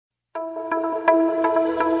Hi,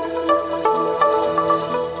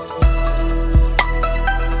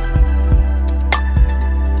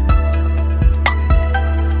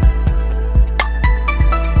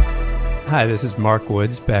 this is Mark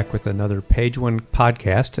Woods back with another Page One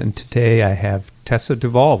podcast, and today I have Tessa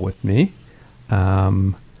Duvall with me.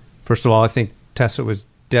 First of all, I think Tessa was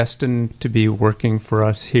destined to be working for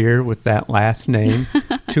us here with that last name.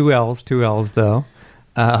 two L's though.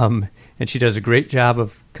 And she does a great job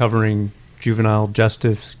of covering juvenile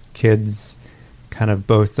justice, kids, kind of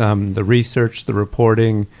both the research, the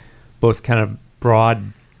reporting, both kind of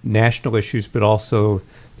broad national issues, but also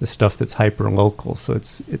the stuff that's hyper local. So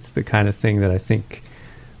it's the kind of thing that I think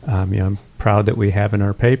I'm proud that we have in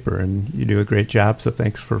our paper, and you do a great job. So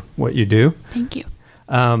thanks for what you do. Thank you.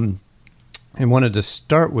 And wanted to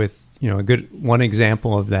start with one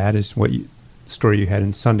example of that is story you had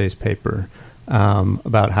in Sunday's paper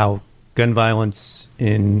about how gun violence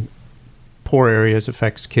in poor areas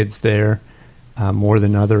affects kids there more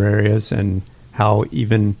than other areas, and how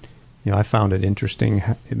even I found it interesting.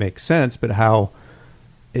 It makes sense, but how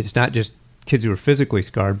it's not just kids who are physically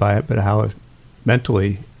scarred by it, but how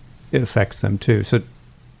mentally it affects them too. So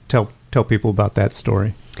tell people about that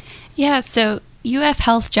story. Yeah, so UF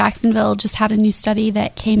Health Jacksonville just had a new study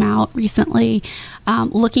that came out recently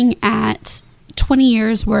looking at 20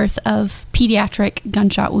 years worth of pediatric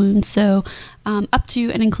gunshot wounds. So up to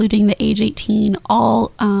and including the age 18,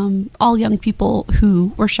 all young people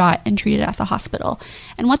who were shot and treated at the hospital.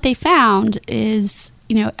 And what they found is,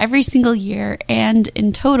 every single year and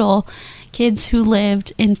in total, kids who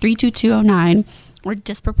lived in 32209 were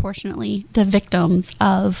disproportionately the victims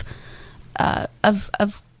of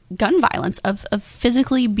gun violence, of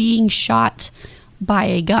physically being shot by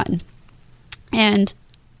a gun. And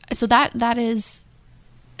so that is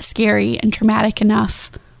scary and traumatic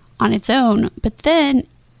enough on its own. But then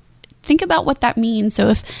think about what that means.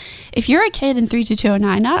 So if you're a kid in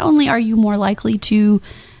 32209, not only are you more likely to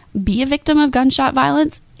be a victim of gunshot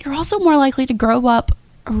violence, you're also more likely to grow up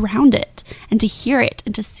around it and to hear it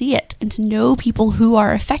and to see it and to know people who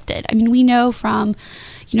are affected. I mean, we know from,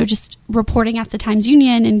 just reporting at the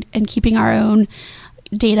Times-Union and keeping our own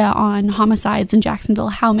data on homicides in Jacksonville,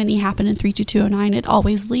 how many happen in 32209, it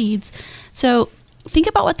always leads. So think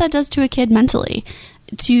about what that does to a kid mentally,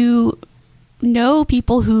 to know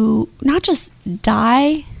people who not just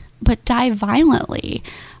die, but die violently,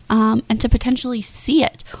 and to potentially see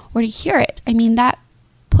it or to hear it. I mean, that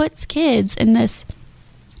puts kids in this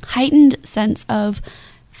heightened sense of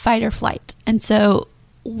fight or flight. And so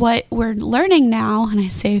what we're learning now, and I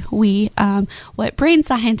say we, what brain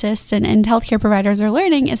scientists and healthcare providers are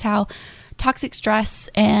learning is how toxic stress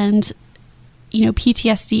and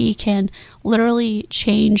PTSD can literally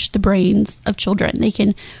change the brains of children. They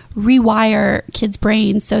can rewire kids'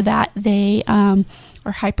 brains so that they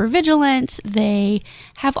are hypervigilant. They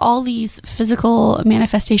have all these physical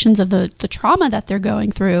manifestations of the trauma that they're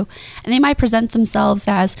going through, and they might present themselves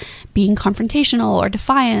as being confrontational or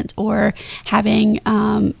defiant or having,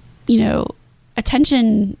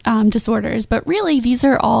 attention disorders. But really, these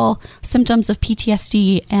are all symptoms of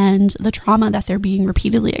PTSD and the trauma that they're being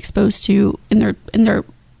repeatedly exposed to in their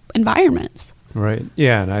environments. Right.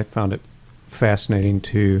 Yeah, and I found it fascinating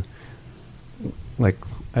to, like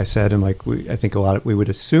I said, and I think we would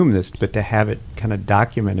assume this, but to have it kind of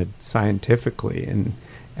documented scientifically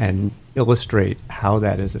and illustrate how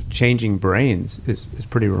that is changing brains is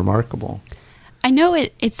pretty remarkable. I know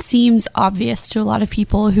it seems obvious to a lot of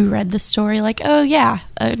people who read the story, like, oh yeah,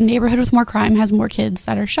 a neighborhood with more crime has more kids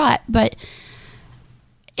that are shot, but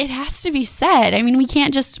it has to be said. I mean, we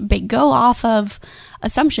can't just go off of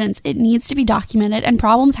assumptions. It needs to be documented, and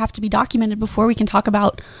problems have to be documented before we can talk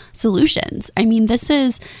about solutions. I mean, this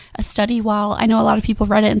is a study. While I know a lot of people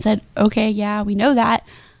read it and said, okay, yeah, we know that.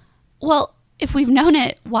 Well, if we've known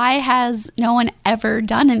it, why has no one ever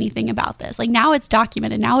done anything about this? Like, now it's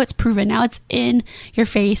documented, now it's proven, now it's in your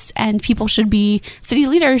face, and city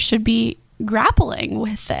leaders should be grappling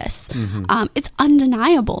with this. Mm-hmm. It's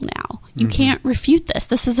undeniable now. You can't refute this.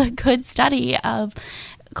 This is a good study of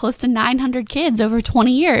close to 900 kids over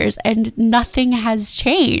 20 years, and nothing has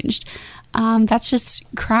changed. That's just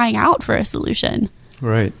crying out for a solution.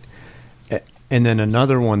 Right. And then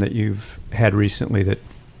another one that you've had recently that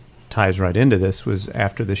ties right into this was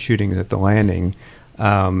after the shootings at the landing.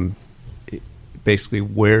 Basically,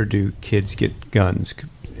 where do kids get guns?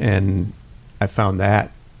 And I found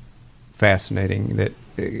that fascinating. That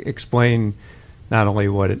explain not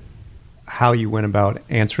only how you went about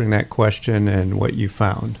answering that question and what you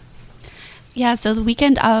found. Yeah, so the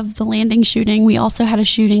weekend of the landing shooting, we also had a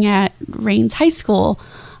shooting at Rains High School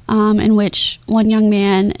in which one young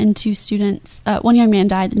man died and 2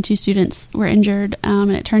 students were injured.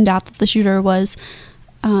 And it turned out that the shooter was,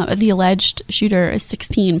 the alleged shooter is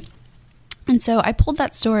 16. And so I pulled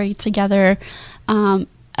that story together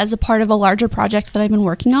as a part of a larger project that I've been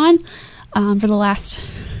working on for the last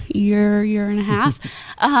year and a half,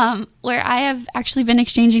 where I have actually been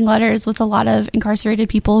exchanging letters with a lot of incarcerated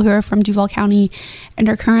people who are from Duval County and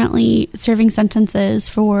are currently serving sentences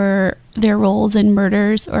for their roles in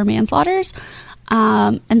murders or manslaughters.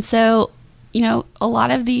 And so, a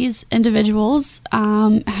lot of these individuals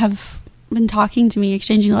have been talking to me,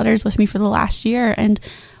 exchanging letters with me for the last year. And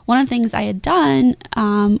one of the things I had done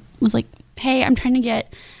was like, hey, I'm trying to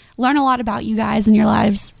learn a lot about you guys and your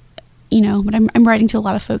lives, but I'm writing to a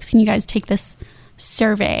lot of folks. Can you guys take this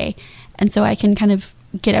survey? And so I can kind of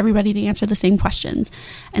get everybody to answer the same questions.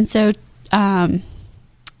 And so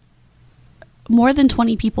more than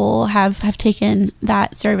 20 people have taken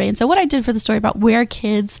that survey. And so what I did for the story about where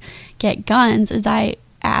kids get guns is I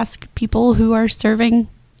ask people who are serving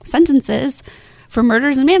sentences for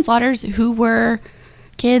murders and manslaughters who were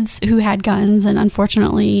kids who had guns, and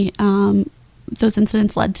unfortunately those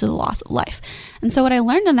incidents led to the loss of life. And so what I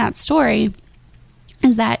learned in that story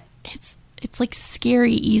is that it's like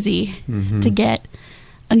scary easy to get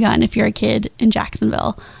a gun if you're a kid in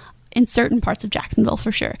Jacksonville, in certain parts of Jacksonville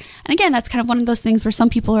for sure. And again, that's kind of one of those things where some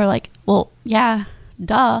people are like, well, yeah,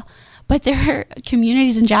 duh. But there are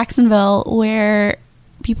communities in Jacksonville where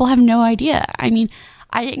people have no idea. I mean,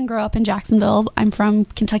 I didn't grow up in Jacksonville. I'm from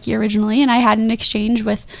Kentucky originally, and I had an exchange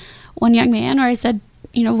with one young man where I said,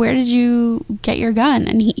 where did you get your gun?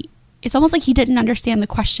 And it's almost like he didn't understand the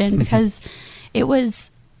question because it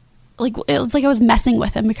was like I was messing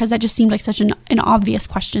with him because that just seemed like such an obvious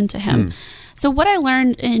question to him. So what I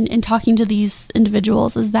learned in talking to these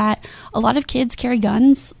individuals is that a lot of kids carry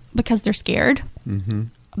guns because they're scared,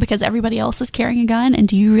 because everybody else is carrying a gun. And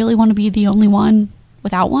do you really want to be the only one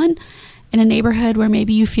without one in a neighborhood where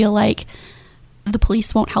maybe you feel like the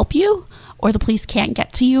police won't help you, or the police can't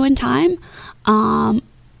get to you in time?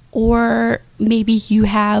 Or maybe you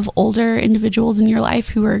have older individuals in your life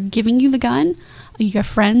who are giving you the gun. You have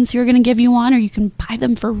friends who are going to give you one, or you can buy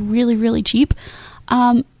them for really, really cheap.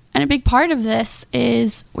 And a big part of this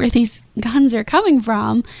is where these guns are coming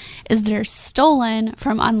from is they're stolen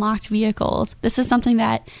from unlocked vehicles. This is something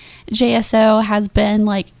that JSO has been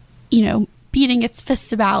beating its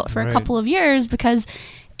fists about for a couple of years because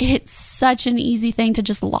it's such an easy thing to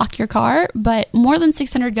just lock your car. But more than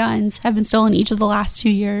 600 guns have been stolen each of the last 2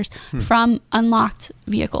 years from unlocked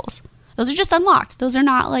vehicles. Those are just unlocked. Those are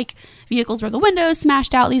not like vehicles where the windows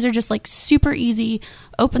smashed out. These are just like super easy.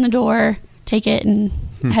 Open the door, take it, and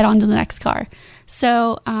head on to the next car.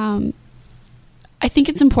 So I think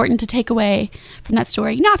it's important to take away from that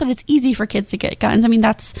story, not that it's easy for kids to get guns. I mean,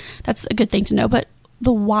 that's a good thing to know, but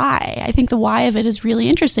the why. I think the why of it is really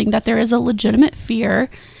interesting, that there is a legitimate fear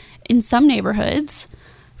in some neighborhoods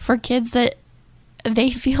for kids that they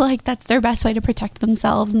feel like that's their best way to protect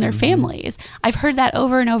themselves and their families. I've heard that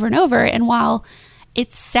over and over and over. And while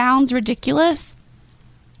it sounds ridiculous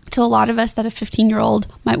to a lot of us that a 15-year-old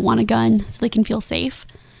might want a gun so they can feel safe,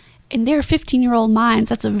 in their 15-year-old minds,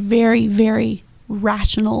 that's a very, very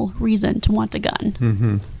rational reason to want a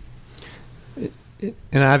gun.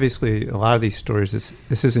 And obviously, a lot of these stories,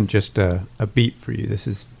 this isn't just a beat for you. This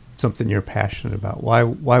is something you're passionate about. Why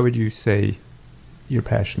would you say you're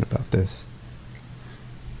passionate about this?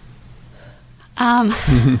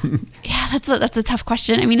 Yeah, that's a tough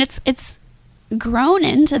question. I mean, it's grown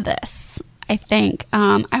into this, I think.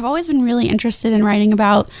 I've always been really interested in writing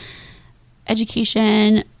about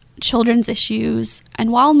education, children's issues,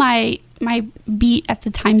 and while my beat at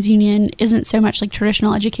the Times-Union isn't so much like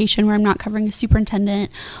traditional education where I'm not covering a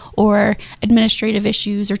superintendent or administrative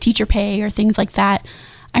issues or teacher pay or things like that,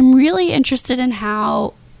 I'm really interested in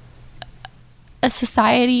how a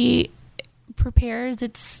society prepares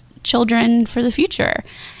its children for the future.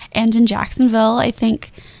 And in Jacksonville, I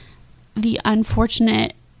think the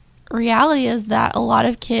unfortunate reality is that a lot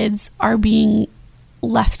of kids are being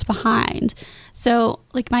left behind. So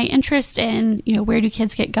like my interest in, where do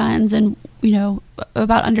kids get guns and,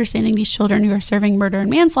 about understanding these children who are serving murder and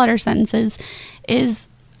manslaughter sentences is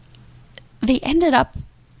they ended up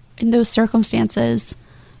in those circumstances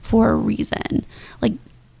for a reason. Like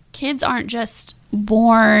kids aren't just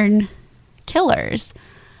born killers.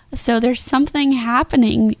 So there's something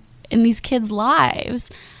happening in these kids' lives.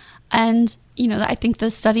 And, I think the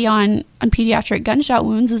study on pediatric gunshot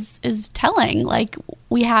wounds is telling. Like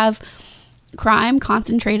we have crime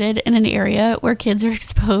concentrated in an area where kids are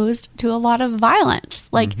exposed to a lot of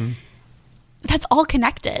violence. Like that's all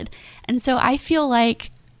connected. And so I feel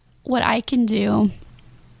like what I can do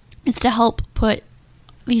is to help put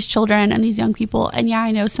these children and these young people, and yeah,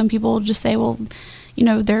 I know some people just say, well, you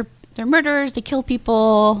know, they're murderers, they kill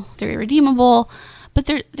people, they're irredeemable, but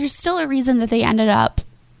there's still a reason that they ended up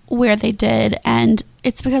where they did, and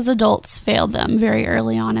it's because adults failed them very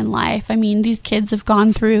early on in life. I mean, these kids have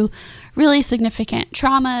gone through really significant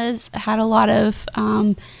traumas, had a lot of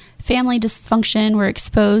family dysfunction, were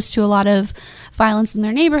exposed to a lot of violence in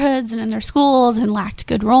their neighborhoods and in their schools, and lacked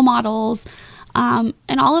good role models.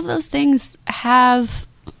 And all of those things have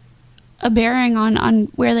a bearing on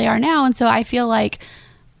where they are now. And so I feel like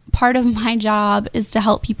part of my job is to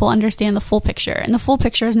help people understand the full picture. And the full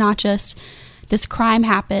picture is not just this crime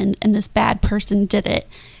happened and this bad person did it.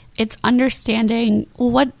 It's understanding,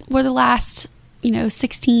 well, what were the last,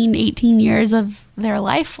 16, 18 years of their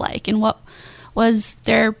life like, and what was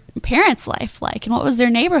their parents' life like, and what was their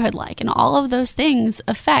neighborhood like, and all of those things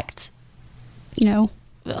affect, a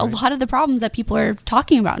lot of the problems that people are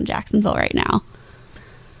talking about in Jacksonville right now.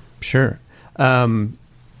 Sure.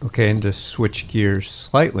 Okay, and to switch gears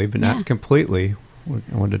slightly, but not completely,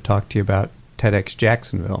 I wanted to talk to you about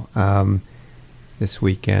TEDxJacksonville. This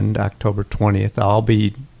weekend, October 20th, I'll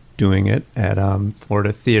be doing it at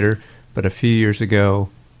Florida Theater, but a few years ago,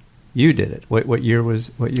 you did it. What year?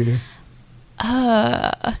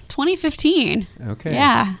 2015. Okay.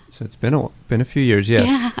 Yeah. So it's been a few years,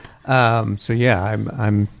 yes. Yeah.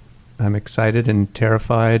 I'm excited and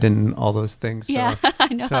terrified and all those things. Yeah, so,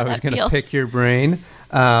 I know. So how I was going to pick your brain.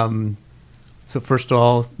 So first of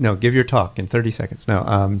all, give your talk in 30 seconds.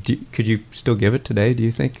 No, could you still give it today? Do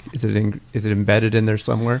you think is it embedded in there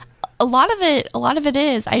somewhere? A lot of it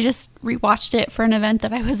is. I just rewatched it for an event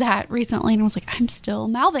that I was at recently, and I was like, I'm still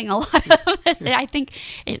mouthing a lot of this. I think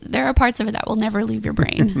there are parts of it that will never leave your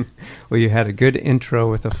brain. Well, you had a good intro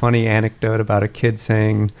with a funny anecdote about a kid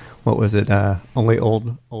saying, what was it? Only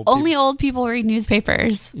old people read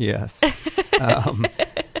newspapers. Yes.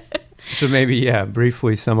 So maybe,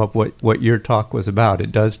 briefly sum up what your talk was about.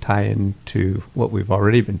 It does tie into what we've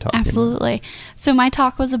already been talking about. Absolutely. So my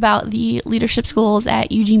talk was about the leadership schools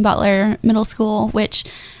at Eugene Butler Middle School, which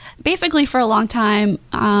basically for a long time,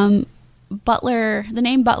 the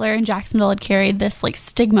name Butler in Jacksonville had carried this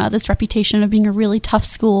stigma, this reputation of being a really tough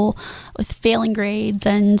school with failing grades,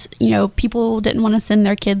 and people didn't want to send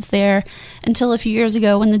their kids there until a few years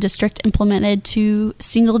ago when the district implemented 2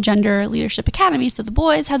 single gender leadership academies. So the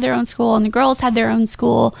boys had their own school and the girls had their own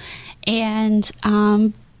school, and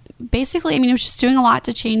basically, it was just doing a lot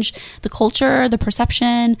to change the culture, the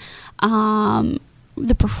perception,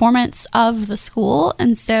 the performance of the school.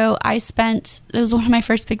 And so it was one of my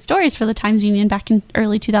first big stories for the Times-Union back in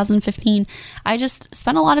early 2015. I just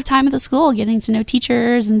spent a lot of time at the school getting to know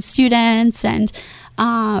teachers and students, and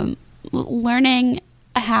learning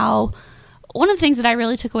how, one of the things that I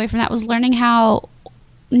really took away from that was learning how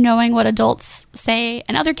knowing what adults say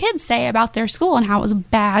and other kids say about their school and how it was a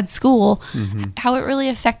bad school, how it really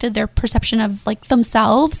affected their perception of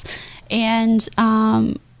themselves and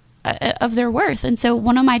of their worth. And so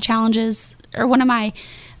one of my challenges, or one of my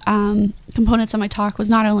components of my talk, was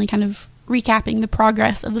not only kind of recapping the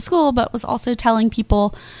progress of the school, but was also telling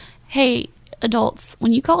people, hey, adults,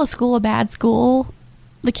 when you call a school a bad school,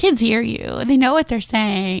 the kids hear you. They know what they're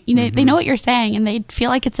saying. They know what you're saying, and they feel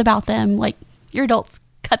like it's about them. Your adults,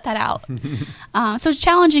 cut that out. So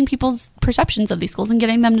challenging people's perceptions of these schools and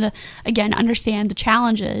getting them to, again, understand the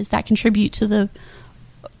challenges that contribute to the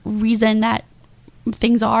reason that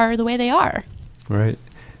things are the way they are. Right.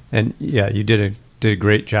 And you did a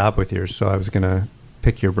great job with yours, so I was going to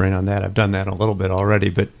pick your brain on that. I've done that a little bit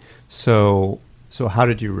already, but so how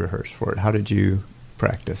did you rehearse for it? How did you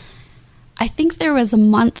practice? I think there was a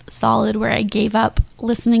month solid where I gave up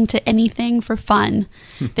listening to anything for fun.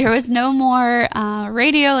 There was no more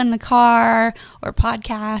radio in the car or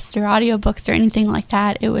podcasts or audiobooks or anything like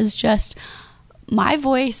that. It was just my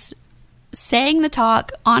voice saying the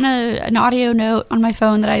talk on an audio note on my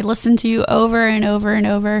phone that I listened to over and over and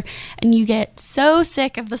over, and you get so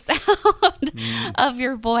sick of the sound of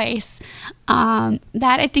your voice. That,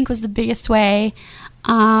 I think, was the biggest way.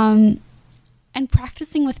 And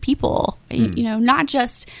practicing with people, not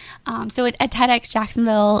just, so at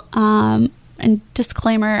TEDxJacksonville, and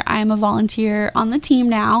disclaimer, I'm a volunteer on the team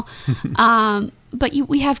now, but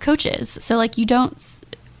we have coaches. So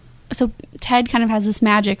so TED kind of has this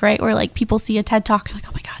magic, right? Where people see a TED talk and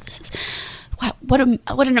oh my God, this is what an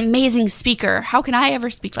amazing speaker. How can I ever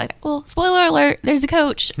speak like that? Well, spoiler alert, there's a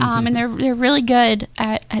coach, and they're really good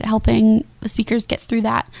at helping the speakers get through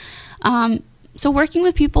that. So working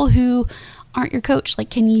with people who aren't your coach,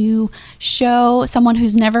 can you show someone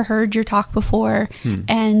who's never heard your talk before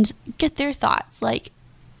and get their thoughts?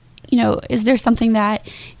 is there something that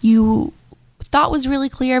you thought was really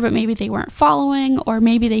clear, but maybe they weren't following, or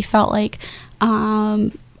maybe they felt like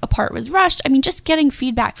a part was rushed? I mean, just getting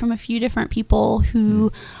feedback from a few different people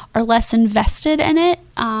who are less invested in it,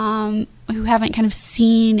 who haven't kind of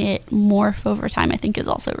seen it morph over time, I think is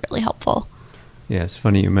also really helpful. Yeah, it's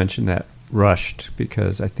funny you mentioned that rushed,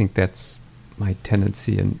 because I think that's my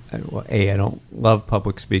tendency. And I don't love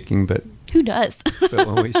public speaking, but who does? But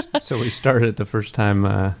when we started the first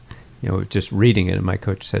time, just reading it, and my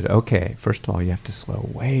coach said, okay, first of all, you have to slow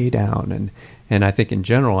way down. And I think in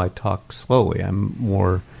general, I talk slowly. I'm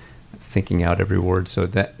more thinking out every word. So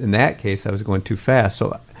that in that case, I was going too fast.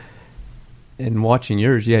 So in watching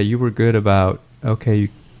yours, yeah, you were good about, okay, you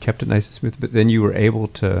kept it nice and smooth, but then you were able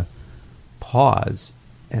to pause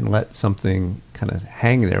and let something kind of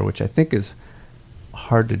hang there, which I think is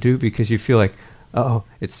hard to do, because you feel like, oh,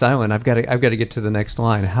 it's silent. I've got to get to the next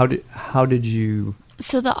line. How did you?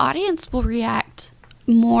 So the audience will react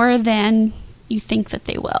more than you think that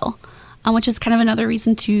they will, which is kind of another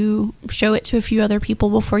reason to show it to a few other people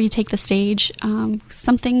before you take the stage.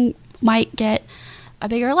 Something might get a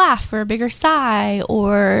bigger laugh or a bigger sigh,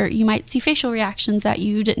 or you might see facial reactions that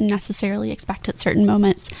you didn't necessarily expect at certain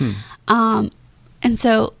moments. And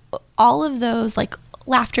so all of those, like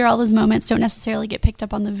laughter, all those moments don't necessarily get picked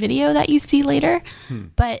up on the video that you see later.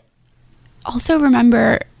 But also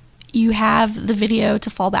remember, you have the video to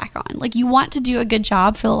fall back on. Like, you want to do a good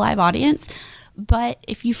job for the live audience, but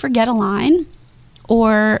if you forget a line,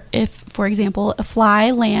 or if, for example, a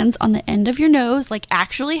fly lands on the end of your nose, like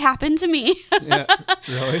actually happened to me. Yeah,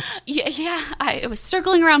 really? It was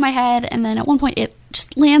circling around my head, and then at one point it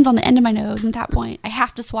just lands on the end of my nose, and at that point I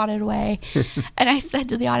have to swat it away. And I said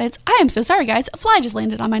to the audience, I am so sorry, guys. A fly just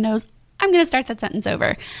landed on my nose. I'm going to start that sentence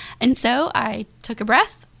over. And so I took a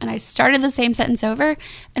breath, and I started the same sentence over.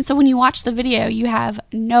 And so when you watch the video, you have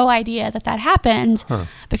no idea that happened,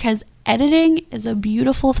 because editing is a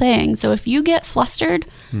beautiful thing. So if you get flustered,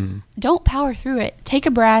 don't power through it. Take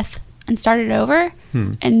a breath and start it over,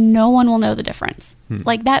 and no one will know the difference.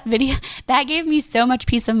 Like, that video, that gave me so much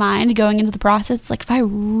peace of mind going into the process. Like, if I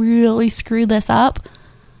really screw this up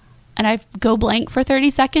and I go blank for 30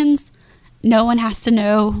 seconds, no one has to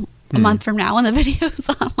know a month from now when the video's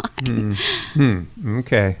online.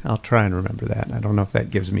 Okay, I'll try and remember that. I don't know if that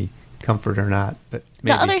gives me comfort or not, but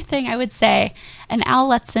maybe. The other thing I would say, and Al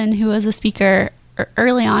Letson, who was a speaker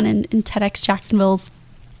early on in TEDxJacksonville's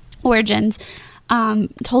origins,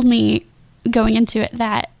 told me going into it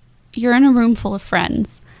that you're in a room full of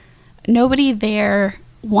friends. Nobody there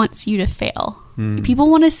wants you to fail. People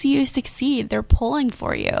want to see you succeed. They're pulling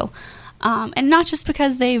for you. And not just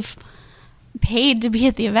because they've paid to be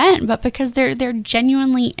at the event, but because they're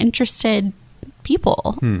genuinely interested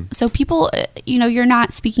people. So people, you're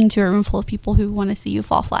not speaking to a room full of people who want to see you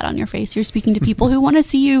fall flat on your face. You're speaking to people who want to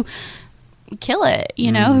see you kill it,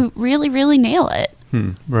 who really, really nail it.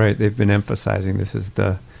 Right. They've been emphasizing this is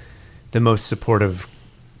the most supportive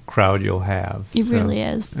crowd you'll have. It really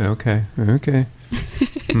is. Okay.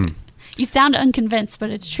 You sound unconvinced, but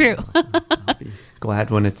it's true. I'll be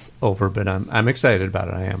glad when it's over, but I'm excited about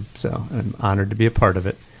it. I am. So I'm honored to be a part of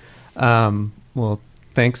it. Well,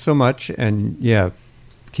 thanks so much. And yeah,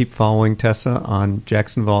 keep following Tessa on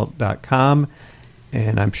Jacksonville.com.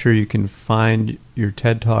 And I'm sure you can find your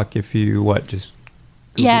TED Talk if you, just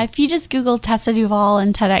Google? Yeah, if you just Google Tessa Duvall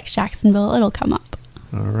and TEDxJacksonville, it'll come up.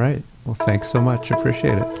 All right. Well, thanks so much.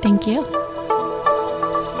 Appreciate it. Thank you.